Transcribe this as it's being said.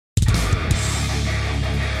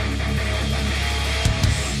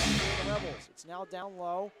now down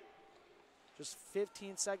low. Just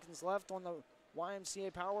 15 seconds left on the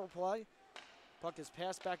YMCA power play. Puck is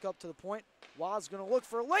passed back up to the point. Waz going to look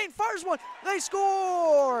for a lane, fires one. They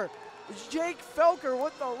score! Jake Felker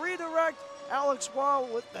with the redirect. Alex Wah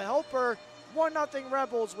with the helper. 1-0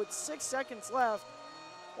 Rebels with 6 seconds left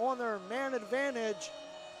on their man advantage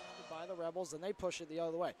by the Rebels, and they push it the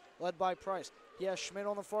other way. Led by Price. He has Schmidt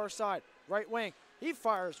on the far side. Right wing. He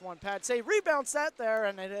fires one. Pad save. Rebounds that there,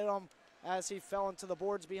 and it hit him as he fell into the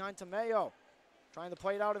boards behind Tamayo. Trying to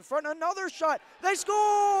play it out in front. Another shot. They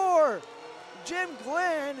score! Jim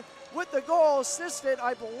Glenn with the goal, assisted,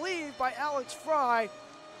 I believe, by Alex Fry,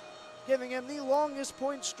 giving him the longest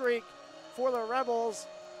point streak for the Rebels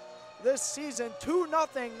this season.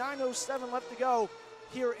 2-0, 9:07 left to go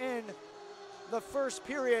here in the first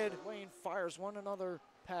period. Wayne fires one, another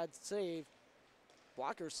pad save.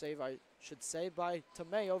 Blocker save, I should say, by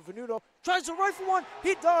Tamayo. Venuto tries to rifle one.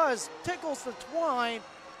 He does. Tickles the twine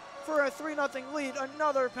for a 3-0 lead.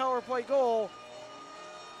 Another power play goal.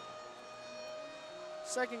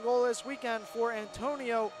 Second goal this weekend for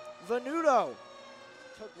Antonio Venuto.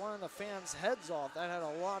 Took one of the fans' heads off. That had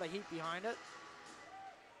a lot of heat behind it.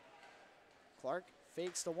 Clark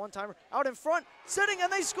fakes the one-timer out in front, sitting,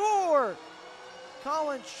 and they score!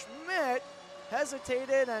 Colin Schmidt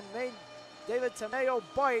hesitated and made David Tamayo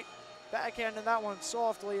bite, backhanding that one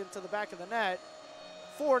softly into the back of the net.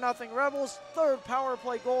 4-0 Rebels, third power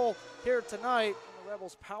play goal here tonight. The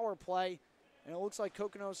Rebels power play, and it looks like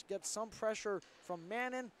Kokonos gets some pressure from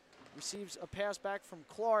Mannon, receives a pass back from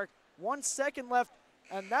Clark. 1 second left,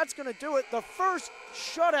 and that's going to do it. The first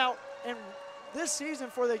shutout in this season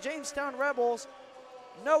for the Jamestown Rebels.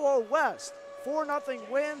 Noah West, 4-0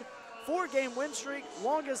 win, 4-game win streak,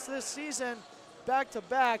 longest this season,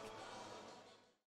 back-to-back.